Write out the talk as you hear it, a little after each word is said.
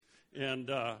And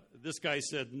this guy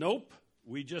said, nope,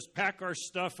 we just pack our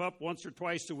stuff up once or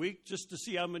twice a week just to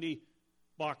see how many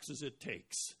boxes it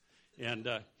takes. And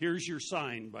here's your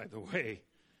sign, by the way.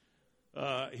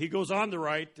 He goes on to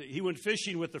write, he went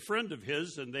fishing with a friend of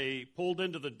his, and they pulled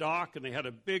into the dock, and they had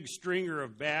a big stringer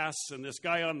of bass, and this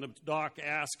guy on the dock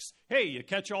asks, hey, you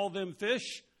catch all them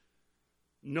fish?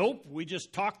 Nope, we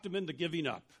just talked them into giving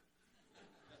up.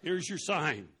 Here's your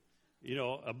sign. You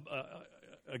know,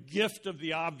 a gift of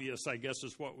the obvious, I guess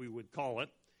is what we would call it.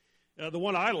 The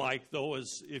one I like, though,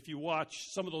 is if you watch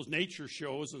some of those nature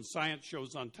shows and science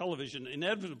shows on television,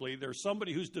 inevitably there's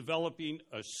somebody who's developing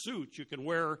a suit you can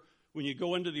wear when you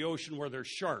go into the ocean where there's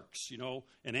sharks, you know,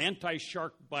 an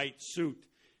anti-shark bite suit.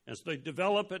 And so they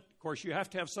develop it. Of course, you have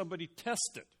to have somebody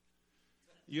test it.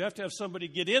 You have to have somebody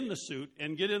get in the suit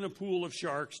and get in a pool of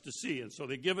sharks to see. And so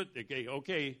they give it, they say,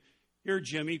 okay, here,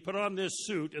 Jimmy, put on this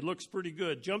suit. It looks pretty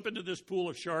good. Jump into this pool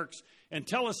of sharks and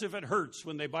tell us if it hurts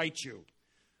when they bite you.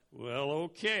 Well,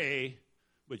 okay,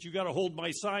 but you got to hold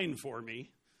my sign for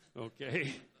me,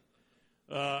 okay?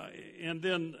 And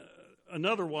then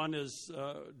another one is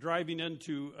driving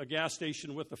into a gas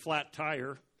station with a flat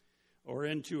tire or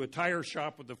into a tire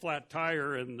shop with a flat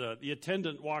tire, and the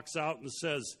attendant walks out and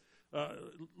says,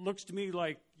 looks to me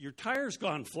like your tire's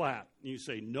gone flat. And you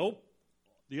say, nope,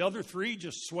 the other three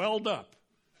just swelled up.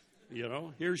 You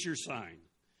know, here's your sign.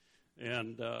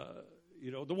 And you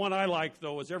know, the one I like,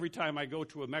 though, is every time I go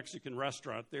to a Mexican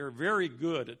restaurant, they're very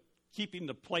good at keeping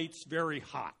the plates very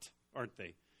hot, aren't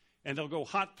they? And they'll go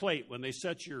hot plate when they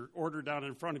set your order down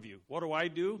in front of you. What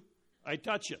do? I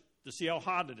touch it to see how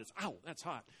hot it is. Ow, that's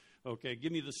hot. Okay,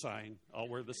 give me the sign. I'll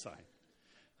wear the sign.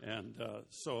 And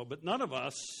but none of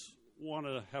us want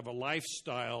to have a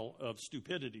lifestyle of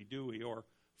stupidity, do we? Or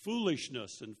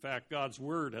foolishness. In fact, God's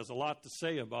Word has a lot to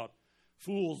say about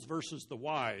fools versus the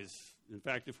wise. In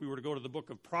fact, if we were to go to the book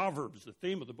of Proverbs, the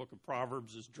theme of the book of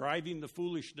Proverbs is driving the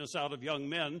foolishness out of young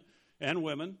men and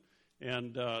women,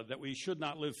 and that we should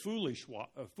not live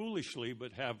foolishly,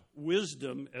 but have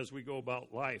wisdom as we go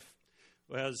about life.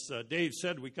 As Dave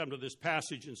said, we come to this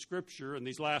passage in Scripture in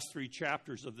these last 3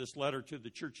 chapters of this letter to the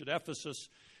church at Ephesus,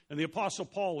 and the Apostle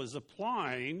Paul is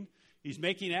he's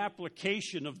making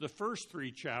application of the first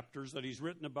 3 chapters that he's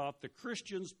written about the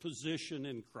Christian's position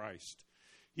in Christ.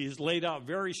 He has laid out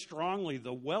very strongly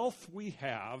the wealth we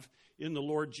have in the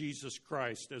Lord Jesus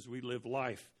Christ as we live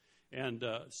life. And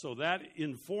so that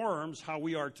informs how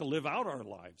we are to live out our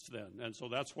lives then. And so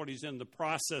that's what he's in the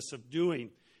process of doing.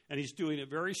 And he's doing it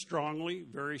very strongly,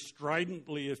 very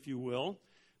stridently, if you will.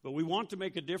 But we want to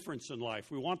make a difference in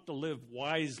life. We want to live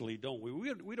wisely, don't we?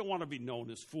 We don't want to be known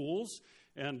as fools.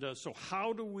 And so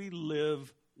how do we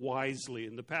live wisely?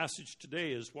 And the passage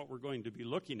today is what we're going to be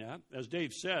looking at. As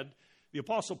Dave said, the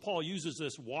Apostle Paul uses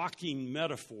this walking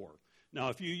metaphor. Now,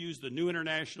 if you use the New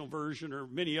International Version or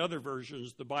many other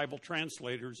versions, the Bible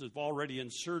translators have already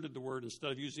inserted the word,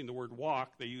 instead of using the word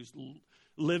walk, they use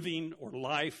living or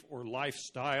life or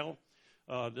lifestyle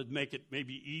that make it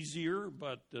maybe easier.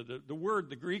 But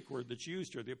the Greek word that's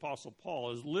used here, the Apostle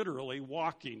Paul, is literally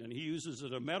walking, and he uses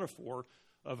it a metaphor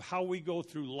of how we go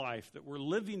through life, that we're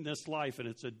living this life, and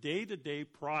it's a day-to-day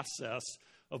process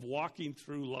of walking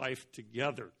through life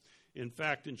together. In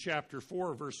fact, in chapter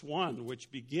 4, verse 1,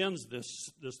 which begins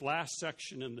this last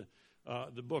section in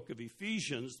the book of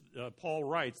Ephesians, Paul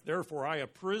writes, therefore I, a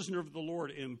prisoner of the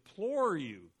Lord, implore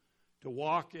you to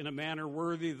walk in a manner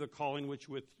worthy of the calling which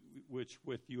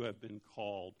with you have been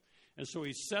called. And so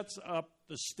he sets up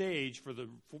the stage for the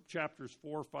chapters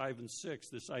 4, 5, and 6,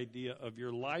 this idea of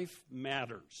your life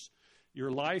matters. Your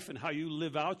life and how you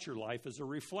live out your life is a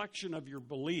reflection of your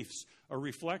beliefs, a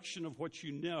reflection of what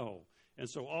you know. And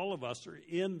so all of us are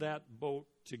in that boat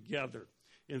together.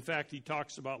 In fact, he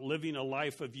talks about living a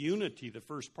life of unity, the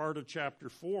first part of chapter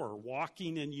 4,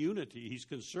 walking in unity. He's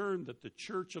concerned that the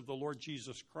church of the Lord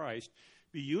Jesus Christ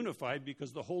be unified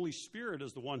because the Holy Spirit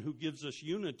is the one who gives us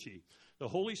unity. The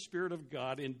Holy Spirit of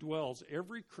God indwells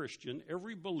every Christian,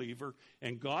 every believer,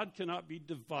 and God cannot be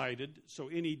divided. So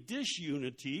any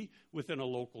disunity within a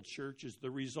local church is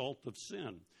the result of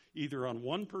sin, either on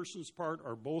one person's part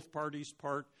or both parties'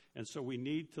 part. And so we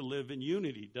need to live in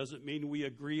unity. Doesn't mean we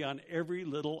agree on every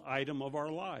little item of our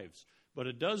lives, but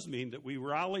it does mean that we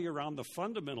rally around the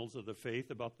fundamentals of the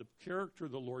faith about the character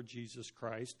of the Lord Jesus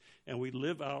Christ, and we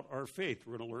live out our faith.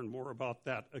 We're going to learn more about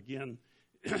that again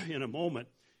in a moment.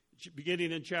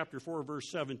 Beginning in chapter 4,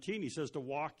 verse 17, he says to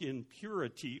walk in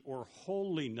purity or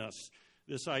holiness.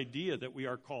 This idea that we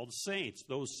are called saints,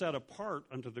 those set apart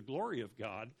unto the glory of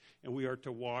God, and we are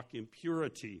to walk in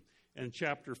purity. And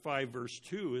chapter 5, verse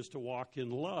 2 is to walk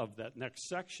in love. That next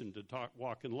section to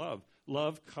walk in love.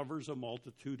 Love covers a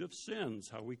multitude of sins,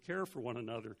 how we care for one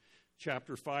another.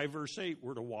 Chapter 5, verse 8,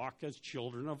 we're to walk as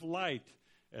children of light,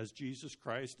 as Jesus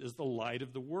Christ is the light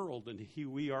of the world, and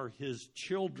we are his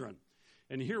children.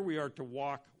 And here we are to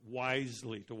walk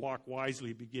wisely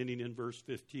beginning in verse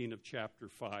 15 of chapter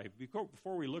 5.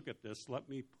 Before we look at this, let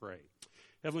me pray.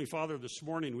 Heavenly Father, this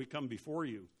morning we come before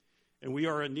you, and we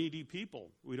are a needy people.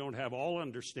 We don't have all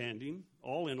understanding,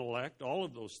 all intellect, all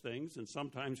of those things, and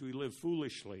sometimes we live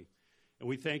foolishly. And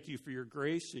we thank you for your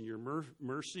grace and your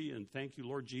mercy, and thank you,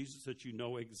 Lord Jesus, that you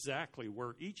know exactly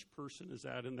where each person is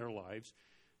at in their lives.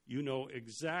 You know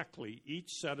exactly each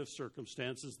set of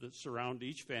circumstances that surround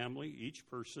each family, each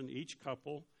person, each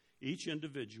couple, each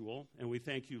individual. And we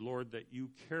thank you, Lord, that you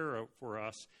care for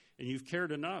us, and you've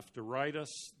cared enough to write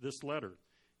us this letter.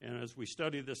 And as we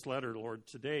study this letter, Lord,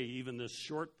 today, even this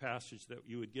short passage, that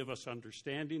you would give us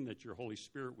understanding, that your Holy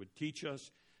Spirit would teach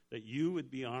us, that you would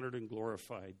be honored and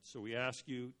glorified. So we ask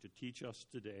you to teach us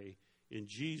today in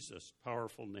Jesus'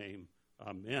 powerful name.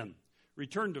 Amen.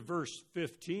 Return to verse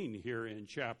 15 here in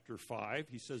chapter 5.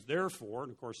 He says, therefore,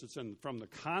 and of course it's from the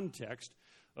context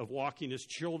of walking as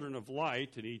children of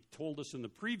light, and he told us in the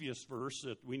previous verse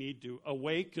that we need to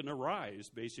awake and arise,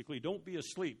 basically. Don't be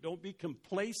asleep. Don't be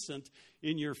complacent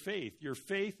in your faith. Your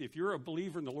faith, if you're a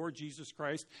believer in the Lord Jesus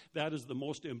Christ, that is the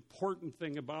most important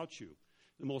thing about you.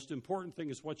 The most important thing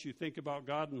is what you think about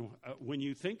God and when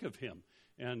you think of him,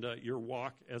 and your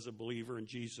walk as a believer in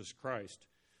Jesus Christ.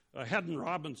 Haddon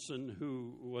Robinson,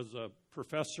 who was a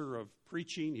professor of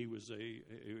preaching, he was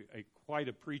quite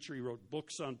a preacher. He wrote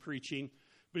books on preaching.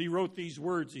 But he wrote these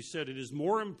words. He said, it is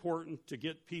more important to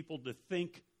get people to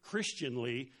think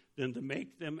Christianly than to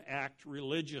make them act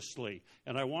religiously.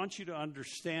 And I want you to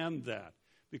understand that,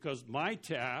 because my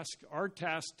task, our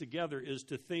task together, is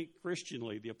to think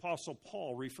Christianly. The Apostle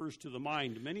Paul refers to the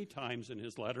mind many times in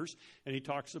his letters, and he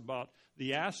talks about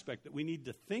the aspect that we need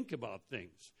to think about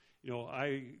things. You know,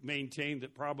 I maintain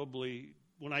that probably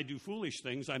when I do foolish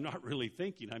things, I'm not really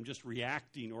thinking. I'm just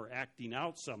reacting or acting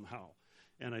out somehow.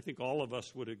 And I think all of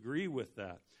us would agree with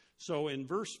that. So in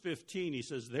verse 15, he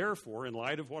says, therefore, in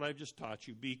light of what I've just taught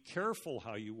you, be careful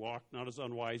how you walk, not as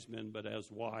unwise men, but as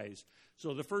wise.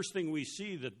 So the first thing we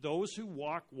see, that those who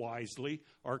walk wisely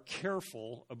are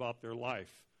careful about their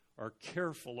life, are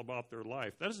careful about their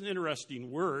life. That is an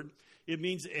interesting word. It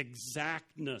means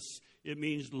exactness. It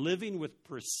means living with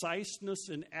preciseness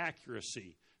and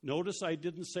accuracy. Notice I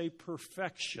didn't say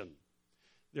perfection.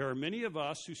 There are many of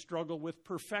us who struggle with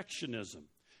perfectionism,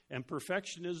 and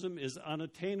perfectionism is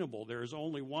unattainable. There is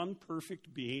only one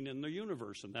perfect being in the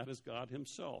universe, and that is God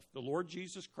himself. The Lord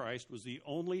Jesus Christ was the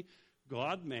only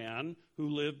God-man who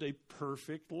lived a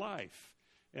perfect life.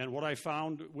 And what I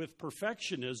found with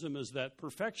perfectionism is that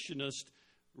perfectionists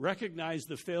recognize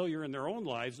the failure in their own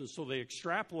lives, and so they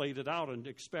extrapolate it out and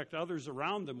expect others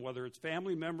around them, whether it's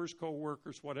family members,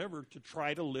 co-workers, whatever, to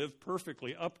try to live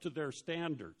perfectly up to their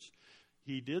standards.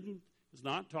 He is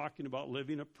not talking about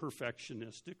living a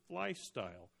perfectionistic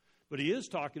lifestyle, but he is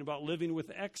talking about living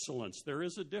with excellence. There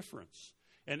is a difference,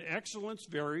 and excellence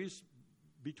varies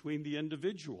between the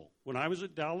individual. When I was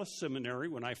at Dallas Seminary,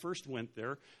 when I first went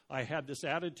there, I had this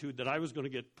attitude that I was going to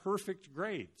get perfect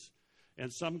grades,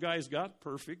 and some guys got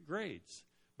perfect grades.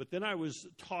 But then I was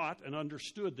taught and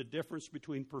understood the difference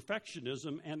between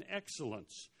perfectionism and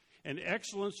excellence. And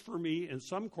excellence for me in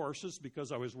some courses,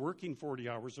 because I was working 40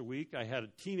 hours a week, I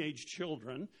had teenage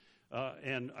children,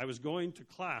 and I was going to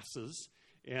classes,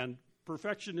 and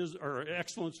perfectionism or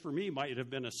excellence for me might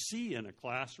have been a C in a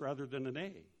class rather than an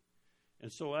A.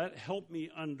 And so that helped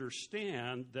me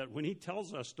understand that when he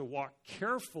tells us to walk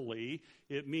carefully,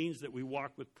 it means that we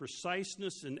walk with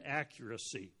preciseness and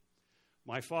accuracy.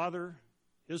 My father,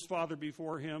 his father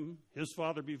before him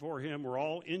were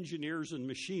all engineers and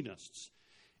machinists.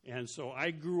 And so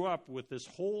I grew up with this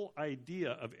whole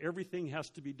idea of everything has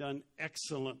to be done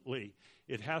excellently.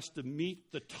 It has to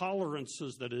meet the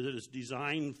tolerances that it is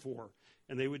designed for.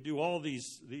 And they would do all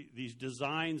these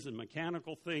designs and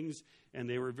mechanical things, and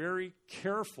they were very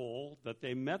careful that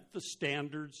they met the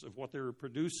standards of what they were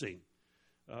producing.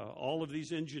 All of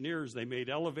these engineers, they made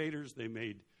elevators, they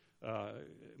made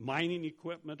mining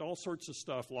equipment, all sorts of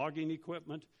stuff, logging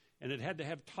equipment. And it had to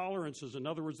have tolerances. In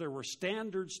other words, there were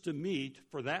standards to meet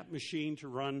for that machine to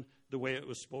run the way it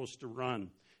was supposed to run.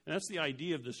 And that's the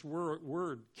idea of this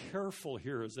word careful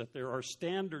here, is that there are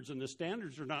standards, and the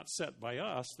standards are not set by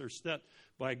us. They're set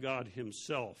by God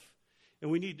himself.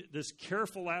 And we need this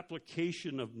careful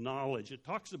application of knowledge. It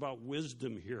talks about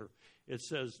wisdom here. It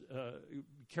says, be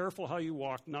careful how you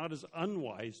walk, not as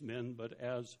unwise men, but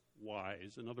as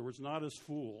wise. In other words, not as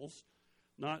fools,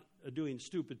 not doing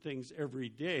stupid things every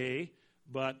day,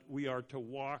 but we are to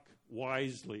walk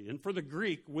wisely. And for the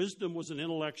Greek, wisdom was an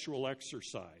intellectual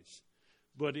exercise.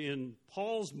 But in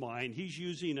Paul's mind, he's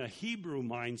using a Hebrew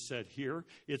mindset here.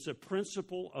 It's a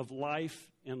principle of life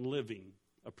and living,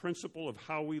 a principle of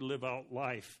how we live out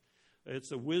life.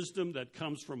 It's a wisdom that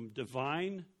comes from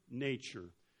divine nature.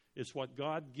 It's what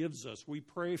God gives us. We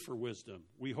pray for wisdom.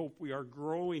 We hope we are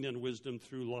growing in wisdom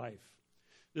through life.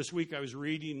 This week I was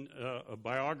reading a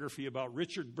biography about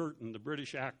Richard Burton, the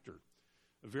British actor,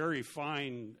 a very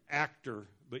fine actor,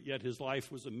 but yet his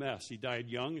life was a mess. He died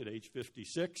young at age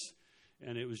 56,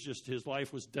 and it was just, his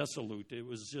life was dissolute. It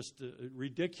was just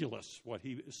ridiculous what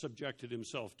he subjected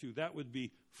himself to. That would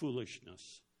be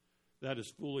foolishness. That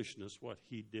is foolishness, what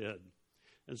he did.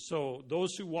 And so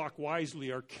those who walk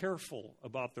wisely are careful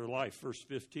about their life, verse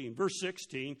 15. Verse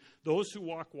 16, those who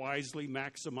walk wisely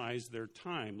maximize their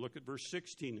time. Look at verse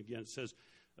 16 again. It says,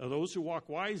 those who walk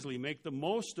wisely make the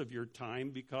most of your time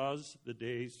because the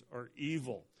days are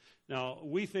evil. Now,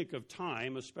 we think of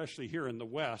time, especially here in the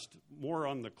West, more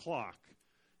on the clock.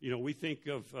 You know, we think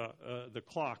of the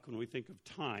clock when we think of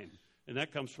time. And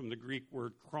that comes from the Greek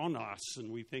word chronos,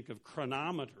 and we think of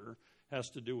chronometer has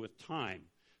to do with time.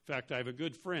 In fact, I have a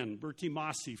good friend, Bertie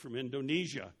Masi from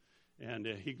Indonesia, and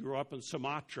he grew up in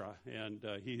Sumatra, and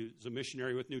he was a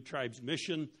missionary with New Tribes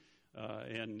Mission,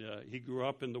 and he grew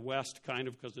up in the West kind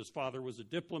of because his father was a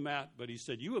diplomat, but he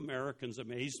said, you Americans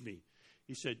amaze me.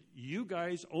 He said, you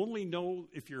guys only know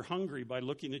if you're hungry by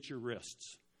looking at your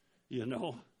wrists, you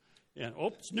know, and, oh,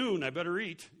 it's noon, I better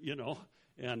eat, you know,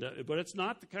 and but it's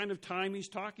not the kind of time he's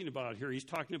talking about here. He's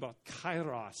talking about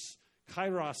kairos.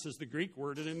 Kairos is the Greek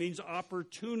word, and it means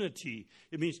opportunity.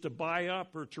 It means to buy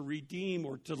up or to redeem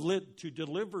or to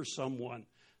deliver someone.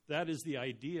 That is the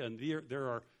idea, and there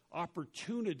are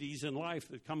opportunities in life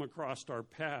that come across our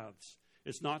paths.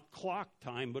 It's not clock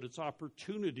time, but it's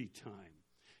opportunity time.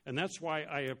 And that's why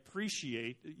I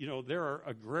appreciate, you know, there are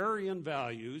agrarian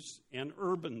values and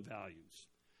urban values.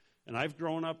 And I've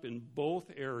grown up in both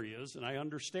areas, and I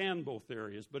understand both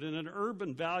areas. But in an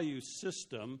urban value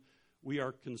system, we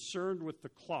are concerned with the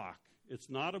clock. It's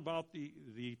not about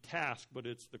the task, but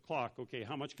it's the clock. Okay,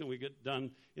 how much can we get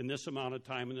done in this amount of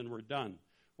time, and then we're done.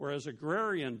 Whereas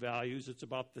agrarian values, it's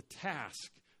about the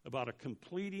task, about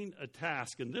completing a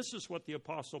task. And this is what the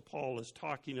Apostle Paul is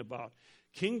talking about.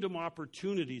 Kingdom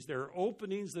opportunities. There are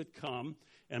openings that come,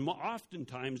 and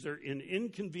oftentimes they're in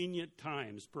inconvenient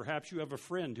times. Perhaps you have a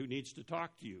friend who needs to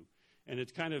talk to you, and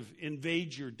it kind of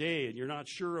invades your day, and you're not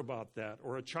sure about that.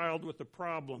 Or a child with a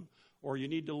problem, or you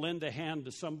need to lend a hand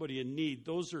to somebody in need.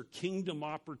 Those are kingdom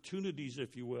opportunities,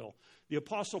 if you will. The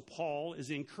Apostle Paul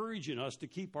is encouraging us to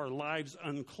keep our lives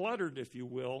uncluttered, if you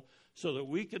will, so that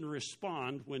we can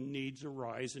respond when needs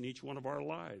arise in each one of our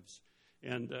lives.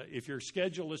 And if your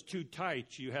schedule is too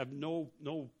tight, you have no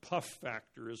puff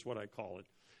factor, is what I call it.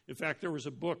 In fact, there was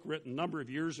a book written a number of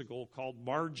years ago called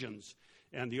Margins.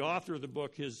 And the author of the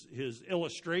book, his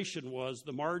illustration was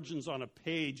the margins on a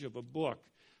page of a book.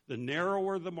 The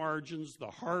narrower the margins, the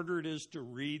harder it is to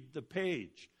read the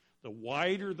page. The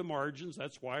wider the margins,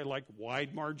 that's why I like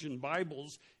wide margin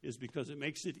Bibles, is because it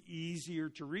makes it easier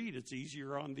to read. It's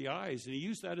easier on the eyes. And he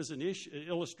used that as an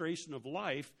illustration of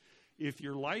life. If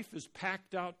your life is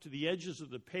packed out to the edges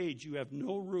of the page, you have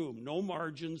no room, no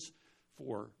margins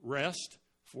for rest,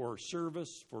 for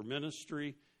service, for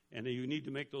ministry, and you need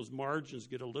to make those margins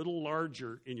get a little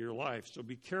larger in your life. So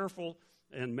be careful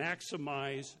and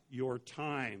maximize your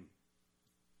time.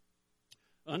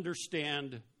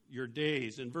 Understand your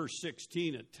days. In verse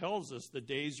 16, it tells us the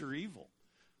days are evil.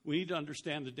 We need to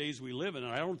understand the days we live in,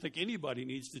 and I don't think anybody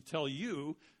needs to tell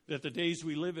you that the days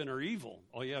we live in are evil.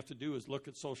 All you have to do is look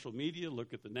at social media,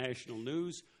 look at the national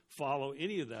news, follow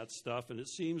any of that stuff, and it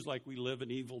seems like we live in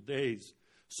evil days.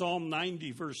 Psalm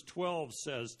 90, verse 12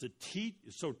 says,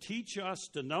 teach us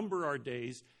to number our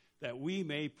days, that we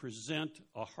may present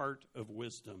a heart of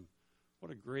wisdom.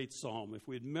 What a great psalm. If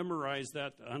we'd memorize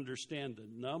that to understand to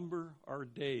number our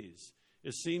days.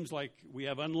 It seems like we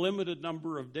have unlimited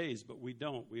number of days, but we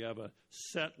don't. We have a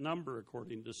set number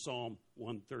according to Psalm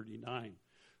 139.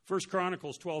 1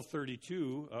 Chronicles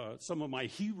 12:32, some of my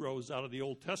heroes out of the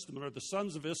Old Testament are the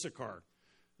sons of Issachar.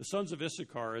 The sons of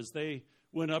Issachar, as they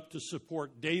went up to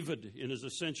support David in his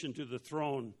ascension to the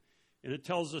throne. And it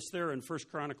tells us there in 1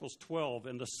 Chronicles 12,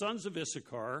 and the sons of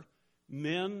Issachar,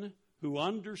 men who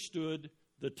understood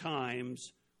the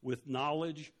times with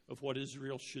knowledge of what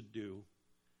Israel should do.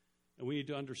 And we need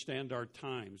to understand our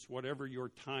times, whatever your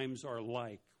times are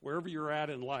like. Wherever you're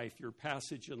at in life, your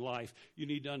passage in life, you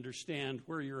need to understand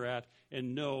where you're at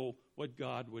and know what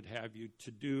God would have you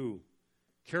to do.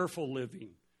 Careful living,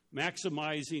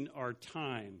 maximizing our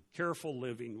time. Careful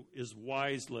living is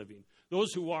wise living.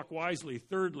 Those who walk wisely,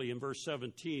 thirdly, in verse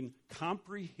 17,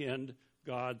 comprehend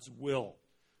God's will.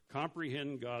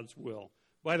 Comprehend God's will.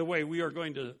 By the way, we are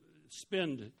going to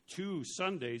spend 2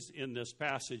 Sundays in this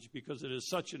passage because it is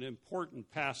such an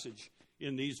important passage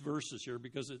in these verses here,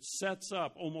 because it sets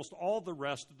up almost all the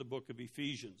rest of the book of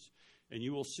Ephesians. And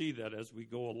you will see that as we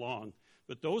go along.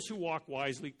 But those who walk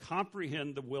wisely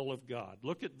comprehend the will of God.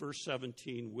 Look at verse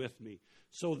 17 with me.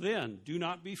 So then, do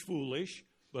not be foolish,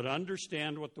 but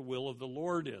understand what the will of the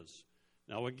Lord is.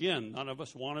 Now again, none of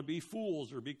us want to be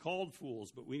fools or be called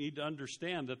fools, but we need to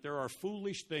understand that there are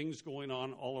foolish things going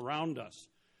on all around us.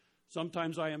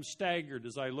 Sometimes I am staggered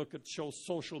as I look at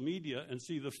social media and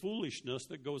see the foolishness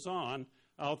that goes on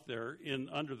out there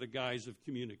under the guise of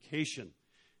communication.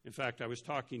 In fact, I was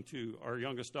talking to our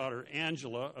youngest daughter,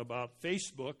 Angela, about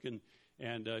Facebook,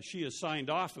 and she has signed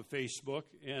off of Facebook,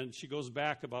 and she goes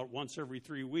back about once every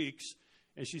 3 weeks,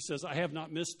 and she says, I have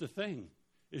not missed a thing.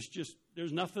 It's just,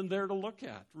 there's nothing there to look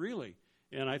at, really.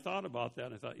 And I thought about that,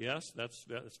 and I thought, yes, that's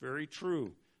very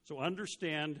true. So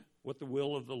understand what the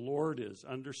will of the Lord is.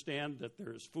 Understand that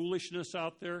there is foolishness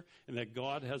out there and that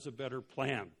God has a better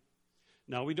plan.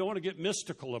 Now, we don't want to get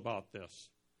mystical about this.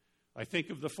 I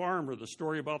think of the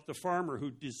story about the farmer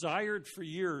who desired for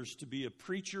years to be a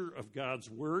preacher of God's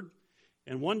word.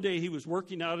 And one day he was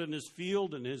working out in his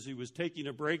field, and as he was taking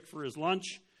a break for his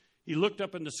lunch, he looked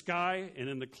up in the sky, and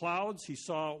in the clouds he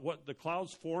saw what the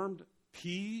clouds formed,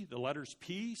 P, the letters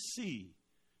P-C.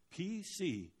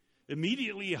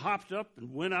 Immediately he hopped up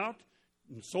and went out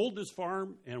and sold his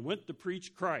farm and went to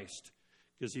preach Christ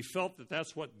because he felt that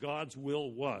that's what God's will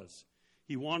was.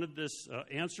 He wanted this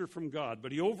answer from God,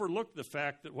 but he overlooked the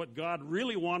fact that what God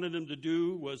really wanted him to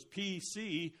do was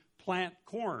PC, plant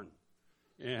corn.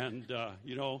 And,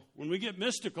 when we get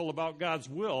mystical about God's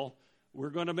will, we're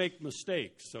going to make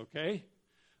mistakes, okay?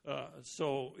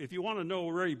 So if you want to know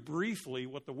very briefly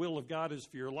what the will of God is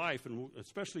for your life, and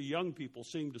especially young people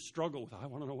seem to struggle with, I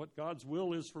want to know what God's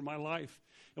will is for my life.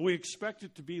 And we expect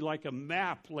it to be like a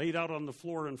map laid out on the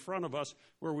floor in front of us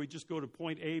where we just go to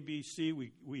point A, B, C.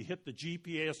 We hit the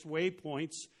GPS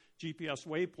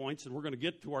waypoints, and we're going to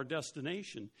get to our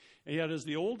destination. And yet as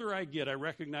the older I get, I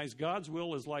recognize God's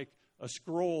will is like a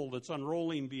scroll that's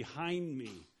unrolling behind me.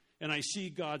 And I see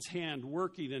God's hand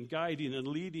working and guiding and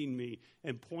leading me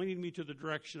and pointing me to the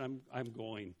direction I'm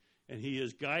going. And he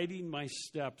is guiding my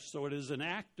steps. So it is an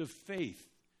act of faith.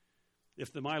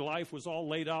 If my life was all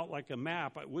laid out like a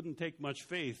map, it wouldn't take much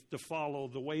faith to follow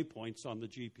the waypoints on the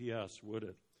GPS, would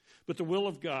it? But the will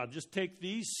of God, just take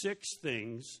these 6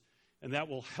 things, and that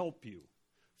will help you.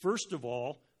 First of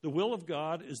all, the will of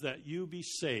God is that you be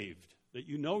saved, that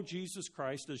you know Jesus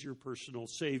Christ as your personal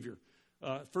Savior.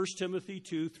 1 Timothy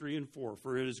 2, 3, and 4.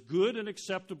 For it is good and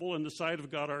acceptable in the sight of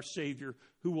God our Savior,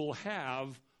 who will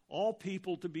have all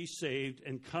people to be saved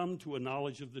and come to a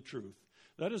knowledge of the truth.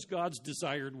 That is God's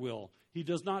desired will. He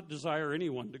does not desire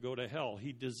anyone to go to hell.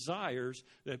 He desires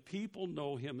that people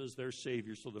know him as their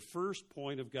Savior. So the first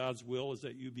point of God's will is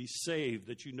that you be saved,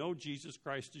 that you know Jesus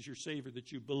Christ as your Savior,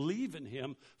 that you believe in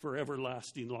him for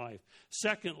everlasting life.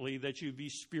 Secondly, that you be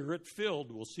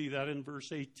Spirit-filled. We'll see that in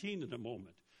verse 18 in a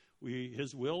moment.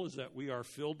 His will is that we are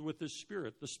filled with his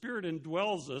Spirit. The Spirit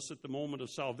indwells us at the moment of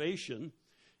salvation,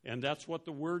 and that's what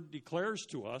the Word declares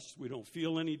to us. We don't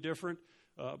feel any different,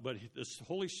 but this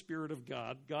Holy Spirit of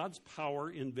God, God's power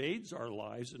invades our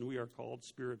lives, and we are called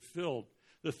Spirit-filled.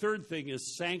 The third thing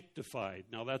is sanctified.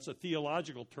 Now, that's a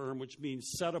theological term which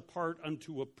means set apart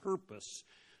unto a purpose.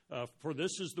 For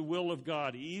this is the will of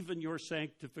God, even your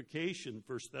sanctification,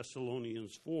 1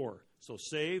 Thessalonians 4. So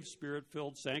saved,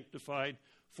 Spirit-filled, sanctified.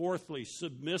 Fourthly,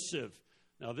 submissive.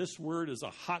 Now, this word is a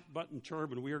hot-button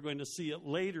term, and we are going to see it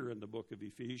later in the book of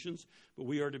Ephesians, but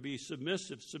we are to be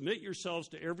submissive. Submit yourselves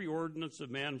to every ordinance of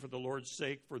man for the Lord's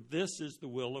sake, for this is the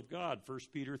will of God, 1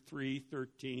 Peter 3,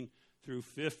 13 through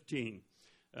 15.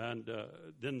 And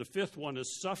then the fifth one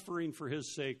is suffering for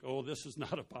his sake. Oh, this is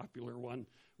not a popular one.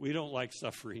 We don't like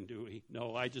suffering, do we?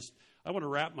 No, I want to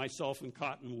wrap myself in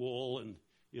cotton wool and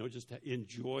just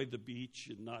enjoy the beach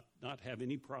and not have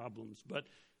any problems. But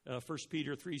 1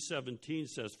 Peter 3:17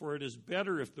 says, for it is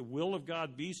better if the will of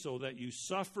God be so that you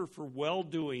suffer for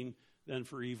well-doing than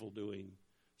for evil-doing,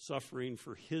 suffering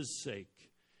for his sake.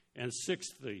 And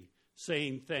sixthly,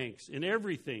 saying thanks. In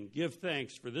everything, give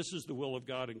thanks, for this is the will of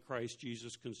God in Christ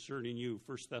Jesus concerning you,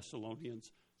 1 Thessalonians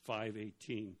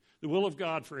 5:18. The will of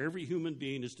God for every human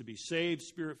being is to be saved,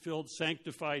 Spirit-filled,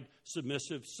 sanctified,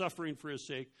 submissive, suffering for his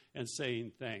sake, and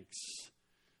saying thanks.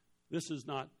 This is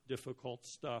not difficult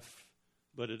stuff,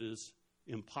 but it is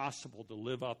impossible to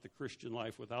live out the Christian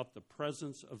life without the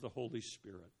presence of the Holy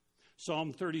Spirit.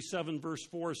 Psalm 37 verse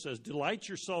 4 says, "Delight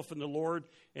yourself in the Lord,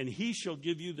 and he shall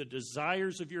give you the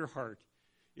desires of your heart."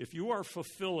 If you are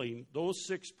fulfilling those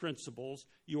 6 principles,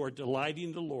 you are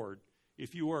delighting the Lord.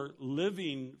 If you are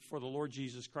living for the Lord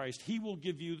Jesus Christ, he will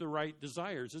give you the right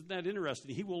desires. Isn't that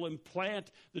interesting? He will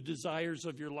implant the desires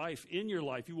of your life in your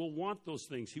life. You will want those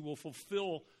things. He will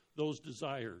fulfill those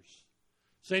desires.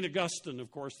 St. Augustine,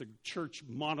 of course, the church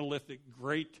monolithic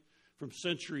great from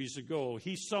centuries ago,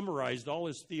 he summarized all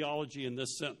his theology in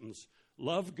this sentence: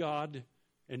 love God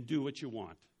and do what you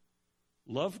want.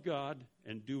 Love God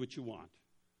and do what you want.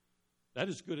 That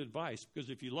is good advice, because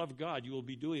if you love God, you will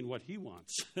be doing what he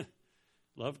wants.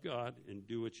 Love God and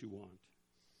do what you want.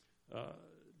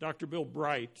 Dr. Bill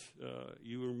Bright,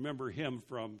 you remember him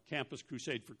from Campus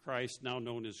Crusade for Christ, now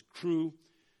known as Cru.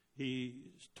 He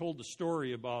told the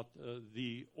story about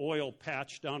the oil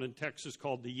patch down in Texas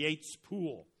called the Yates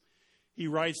Pool. He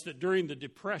writes that during the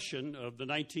Depression of the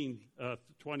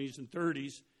 1920s and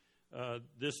 30s,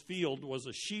 this field was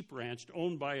a sheep ranch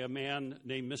owned by a man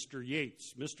named Mr.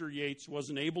 Yates. Mr. Yates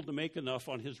wasn't able to make enough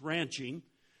on his ranching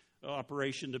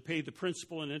operation to pay the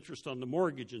principal and interest on the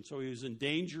mortgage, and so he was in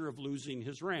danger of losing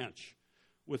his ranch.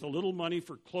 With a little money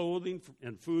for clothing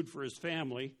and food for his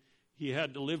family, he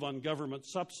had to live on government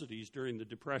subsidies during the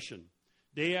Depression.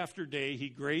 Day after day, he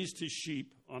grazed his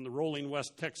sheep on the rolling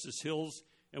West Texas hills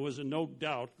and was in no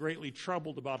doubt greatly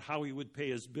troubled about how he would pay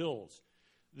his bills.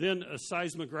 Then a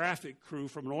seismographic crew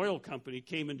from an oil company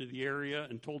came into the area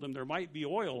and told him there might be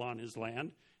oil on his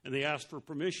land, and they asked for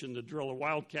permission to drill a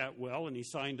wildcat well, and he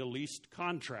signed a leased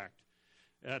contract.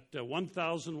 At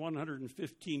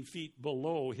 1,115 feet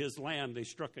below his land, they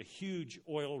struck a huge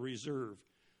oil reserve.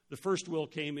 The first well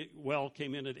came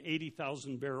in at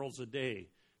 80,000 barrels a day.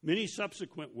 Many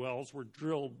subsequent wells were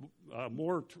drilled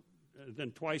more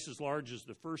than twice as large as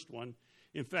the first one.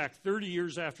 In fact, 30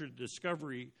 years after the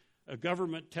discovery, a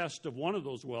government test of one of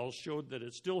those wells showed that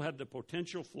it still had the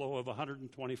potential flow of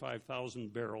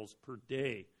 125,000 barrels per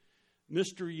day.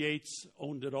 Mr. Yates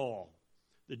owned it all.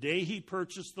 The day he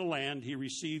purchased the land, he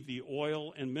received the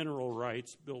oil and mineral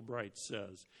rights, Bill Bright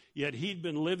says. Yet he'd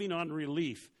been living on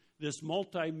relief, this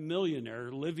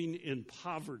multimillionaire living in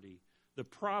poverty. The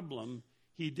problem,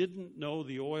 he didn't know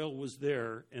the oil was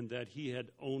there and that he had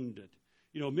owned it.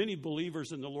 You know, many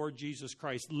believers in the Lord Jesus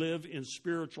Christ live in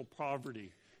spiritual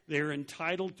poverty. They are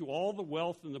entitled to all the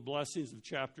wealth and the blessings of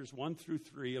chapters 1 through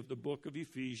 3 of the book of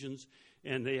Ephesians,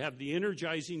 and they have the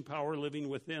energizing power living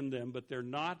within them, but they're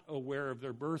not aware of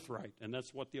their birthright, and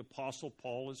that's what the Apostle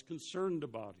Paul is concerned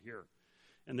about here.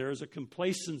 And there is a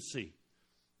complacency,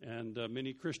 and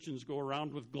many Christians go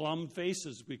around with glum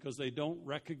faces because they don't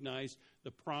recognize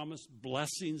the promised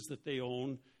blessings that they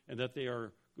own and that they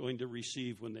are going to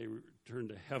receive when they return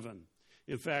to heaven.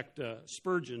 In fact,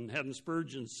 Haddon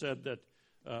Spurgeon said that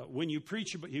when you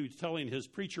preach about, he was telling his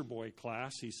preacher boy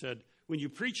class, he said, when you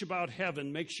preach about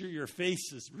heaven, make sure your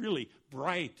face is really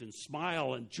bright and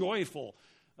smile and joyful.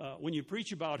 When you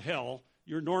preach about hell,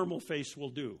 your normal face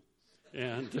will do.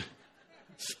 And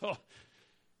so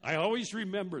I always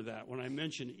remember that when I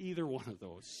mention either one of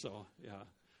those. So, yeah.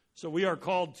 So we are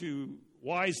called to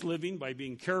wise living by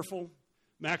being careful,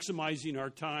 maximizing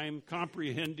our time,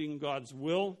 comprehending God's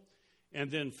will. And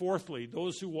then fourthly,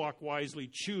 those who walk wisely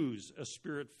choose a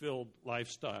spirit-filled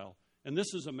lifestyle. And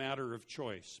this is a matter of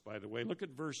choice, by the way. Look at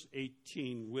verse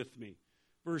 18 with me.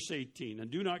 Verse 18, and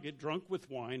do not get drunk with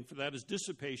wine, for that is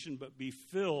dissipation, but be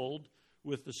filled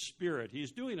with the Spirit.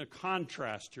 He's doing a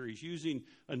contrast here. He's using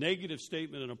a negative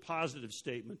statement and a positive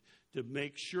statement to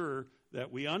make sure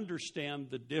that we understand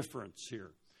the difference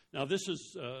here. Now, this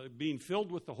is being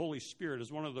filled with the Holy Spirit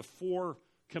is one of the 4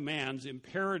 commands,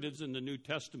 imperatives in the New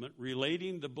Testament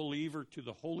relating the believer to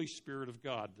the Holy Spirit of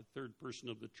God, the third person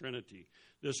of the Trinity.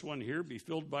 This one here, be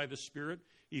filled by the Spirit.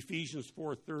 Ephesians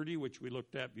 4:30, which we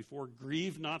looked at before,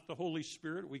 grieve not the Holy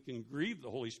Spirit. We can grieve the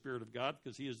Holy Spirit of God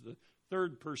because he is the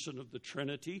third person of the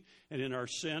Trinity. And in our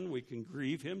sin, we can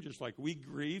grieve him just like we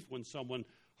grieve when someone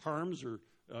harms or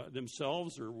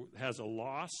themselves or has a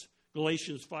loss.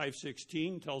 Galatians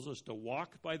 5:16 tells us to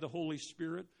walk by the Holy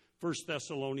Spirit. 1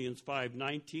 Thessalonians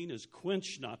 5:19 is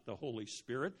quench not the Holy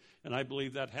Spirit, and I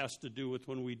believe that has to do with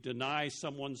when we deny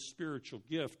someone's spiritual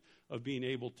gift of being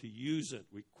able to use it.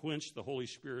 We quench the Holy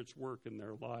Spirit's work in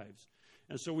their lives.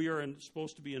 And so we are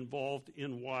supposed to be involved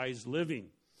in wise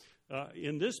living.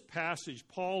 In this passage,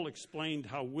 Paul explained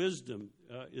how wisdom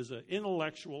is an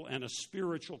intellectual and a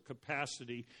spiritual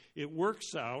capacity. It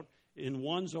works out in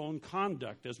one's own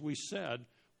conduct. As we said,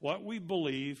 what we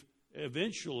believe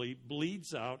eventually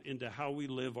bleeds out into how we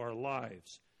live our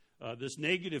lives. This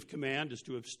negative command is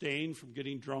to abstain from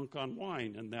getting drunk on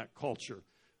wine in that culture,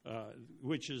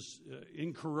 which is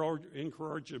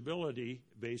incorrigibility,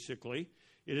 basically.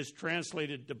 It is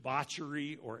translated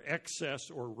debauchery or excess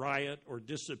or riot or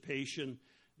dissipation.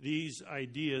 These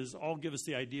ideas all give us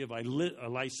the idea of a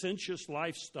licentious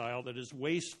lifestyle that is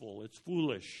wasteful, it's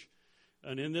foolish.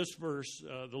 And in this verse,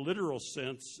 the literal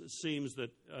sense seems that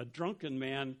a drunken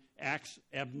man acts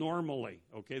abnormally,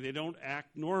 okay? They don't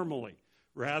act normally.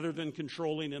 Rather than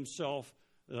controlling himself,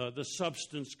 the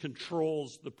substance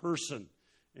controls the person.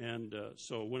 And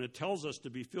so when it tells us to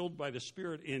be filled by the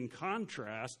Spirit, in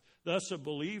contrast, thus a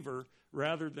believer,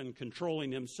 rather than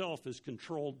controlling himself, is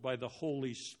controlled by the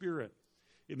Holy Spirit.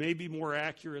 It may be more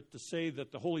accurate to say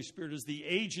that the Holy Spirit is the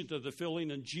agent of the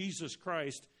filling, and Jesus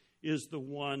Christ is the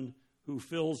one who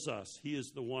fills us. He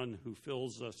is the one who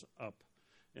fills us up.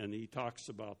 And he talks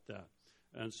about that.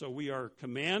 And so we are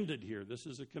commanded here. This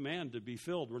is a command to be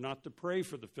filled. We're not to pray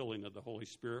for the filling of the Holy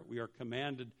Spirit. We are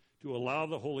commanded to allow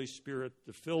the Holy Spirit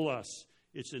to fill us.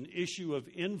 It's an issue of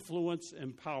influence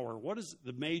and power. What is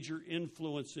the major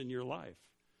influence in your life?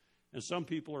 And some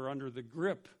people are under the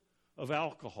grip of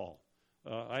alcohol.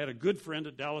 I had a good friend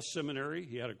at Dallas Seminary.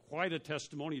 He had quite a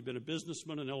testimony. He'd been a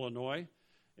businessman in Illinois,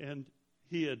 and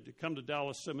he had come to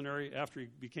Dallas Seminary after he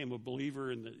became a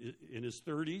believer in his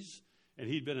 30s, and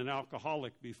he'd been an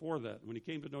alcoholic before that. When he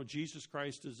came to know Jesus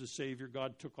Christ as his Savior,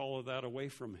 God took all of that away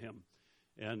from him.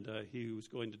 And he was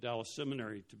going to Dallas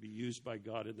Seminary to be used by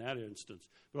God in that instance.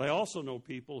 But I also know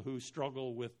people who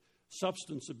struggle with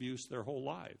substance abuse their whole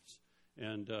lives.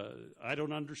 And I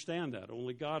don't understand that.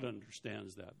 Only God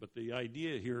understands that. But the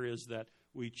idea here is that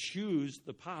we choose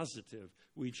the positive.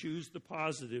 We choose the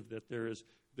positive, that there is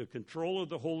the control of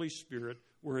the Holy Spirit.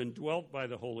 We're indwelt by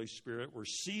the Holy Spirit. We're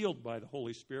sealed by the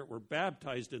Holy Spirit. We're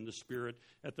baptized in the Spirit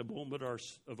at the moment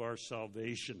of our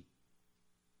salvation.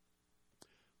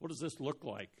 What does this look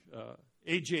like?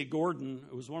 A.J. Gordon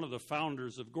was one of the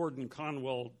founders of Gordon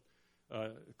Conwell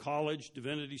College,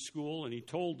 Divinity School, and he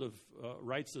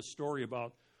writes a story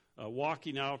about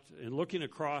walking out and looking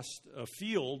across a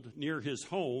field near his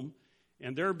home,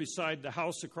 and there beside the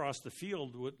house across the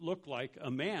field would look like a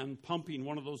man pumping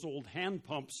one of those old hand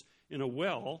pumps in a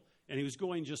well, and he was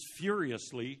going just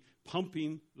furiously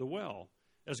pumping the well.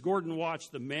 As Gordon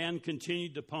watched, the man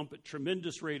continued to pump at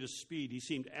tremendous rate of speed. He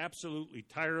seemed absolutely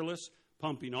tireless,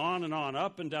 pumping on and on,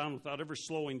 up and down without ever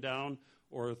slowing down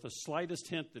or with the slightest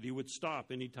hint that he would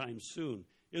stop anytime soon.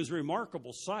 It was a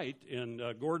remarkable sight, and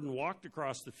Gordon walked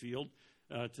across the field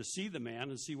to see the man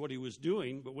and see what he was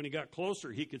doing. But when he got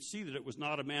closer, he could see that it was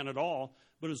not a man at all,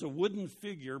 but it was a wooden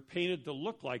figure painted to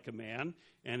look like a man,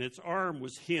 and its arm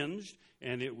was hinged,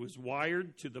 and it was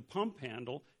wired to the pump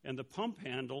handle, and the pump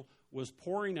handle was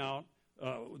pouring out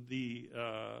the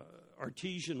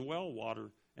artesian well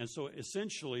water. And so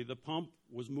essentially the pump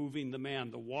was moving the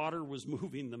man. The water was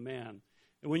moving the man.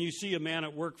 And when you see a man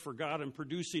at work for God and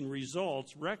producing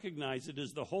results, recognize it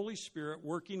is the Holy Spirit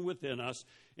working within us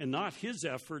and not his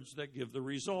efforts that give the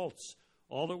results.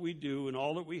 All that we do and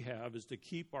all that we have is to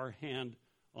keep our hand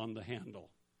on the handle.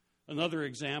 Another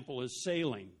example is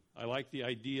sailing. I like the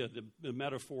idea, the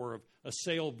metaphor of a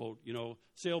sailboat. You know,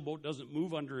 sailboat doesn't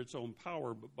move under its own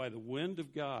power, but by the wind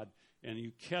of God. And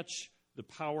you catch the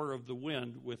power of the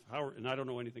wind with power. And I don't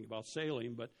know anything about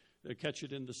sailing, but they catch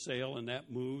it in the sail, and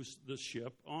that moves the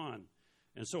ship on.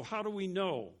 And so how do we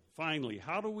know, finally,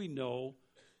 how do we know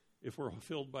if we're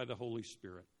filled by the Holy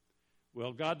Spirit?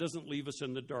 Well, God doesn't leave us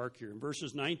in the dark here. In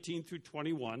verses 19 through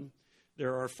 21,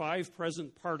 there are 5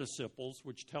 present participles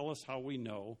which tell us how we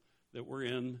know that we're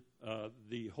in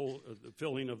the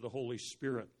filling of the Holy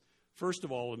Spirit. First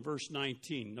of all, in verse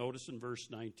 19, notice in verse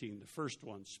 19, the first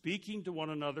one, speaking to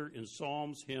one another in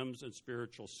psalms, hymns, and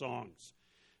spiritual songs.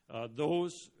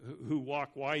 Those who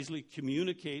walk wisely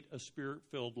communicate a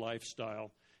Spirit-filled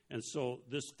lifestyle. And so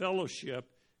this fellowship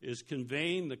is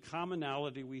conveying the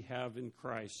commonality we have in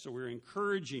Christ. So we're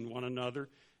encouraging one another.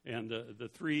 And the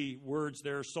 3 words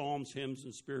there, psalms, hymns,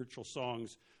 and spiritual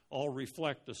songs, all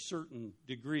reflect a certain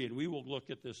degree. And we will look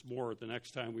at this more the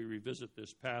next time we revisit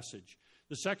this passage.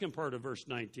 The second part of verse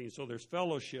 19, so there's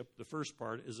fellowship. The first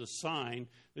part is a sign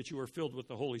that you are filled with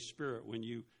the Holy Spirit when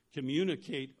you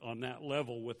communicate on that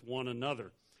level with one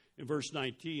another. In verse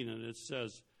 19, and it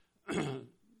says,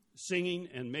 singing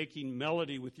and making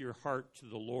melody with your heart to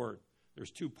the Lord.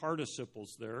 There's 2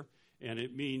 participles there. And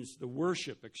it means the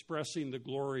worship, expressing the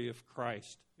glory of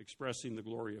Christ, expressing the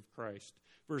glory of Christ.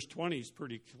 Verse 20 is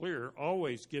pretty clear,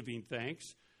 always giving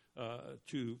thanks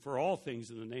for all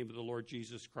things in the name of the Lord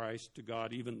Jesus Christ to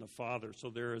God, even the Father. So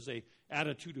there is an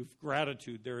attitude of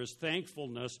gratitude. There is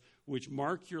thankfulness which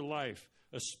mark your life.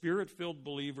 A Spirit-filled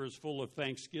believer is full of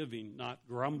thanksgiving, not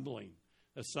grumbling.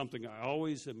 That's something I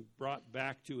always am brought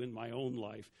back to in my own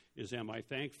life, is am I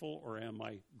thankful or am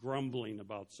I grumbling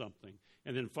about something?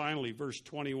 And then finally, verse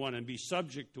 21, and be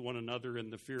subject to one another in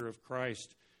the fear of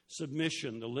Christ.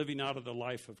 Submission, the living out of the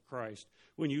life of Christ.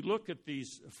 When you look at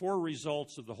these 4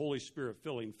 results of the Holy Spirit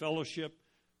filling, fellowship,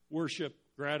 worship,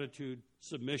 gratitude,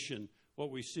 submission,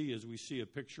 what we see is we see a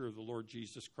picture of the Lord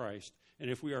Jesus Christ. And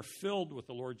if we are filled with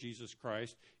the Lord Jesus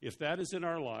Christ, if that is in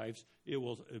our lives, it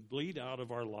will bleed out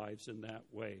of our lives in that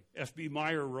way. F.B.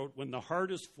 Meyer wrote, when the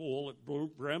heart is full, it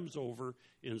brims over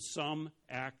in some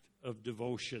act of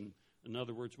devotion. In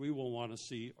other words, we will want to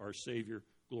see our Savior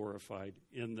glorified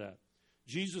in that.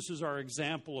 Jesus is our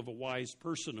example of a wise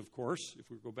person, of course.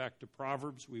 If we go back to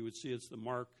Proverbs, we would see it's the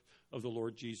mark of the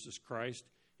Lord Jesus Christ.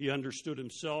 He understood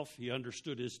himself. He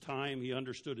understood his time. He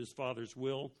understood his Father's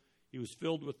will. He was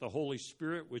filled with the Holy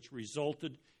Spirit, which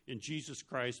resulted in Jesus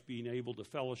Christ being able to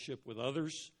fellowship with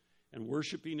others and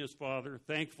worshiping his Father,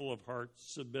 thankful of heart,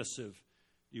 submissive.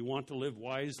 Do you want to live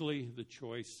wisely? The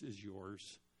choice is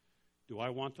yours. Do I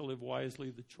want to live wisely?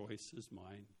 The choice is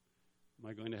mine. Am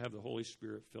I going to have the Holy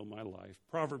Spirit fill my life?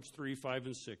 Proverbs 3, 5,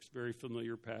 and 6, very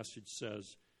familiar passage,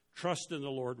 says, trust in the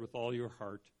Lord with all your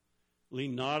heart.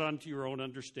 Lean not unto your own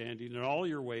understanding. In all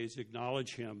your ways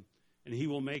acknowledge him, and he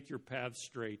will make your path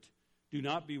straight. Do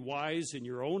not be wise in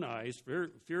your own eyes.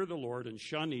 Fear the Lord and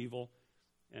shun evil,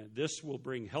 and this will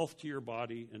bring health to your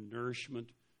body and nourishment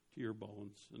to your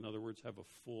bones. In other words, have a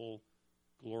full,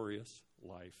 glorious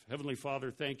life. Heavenly Father,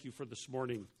 thank you for this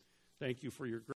morning. Thank you for your grace.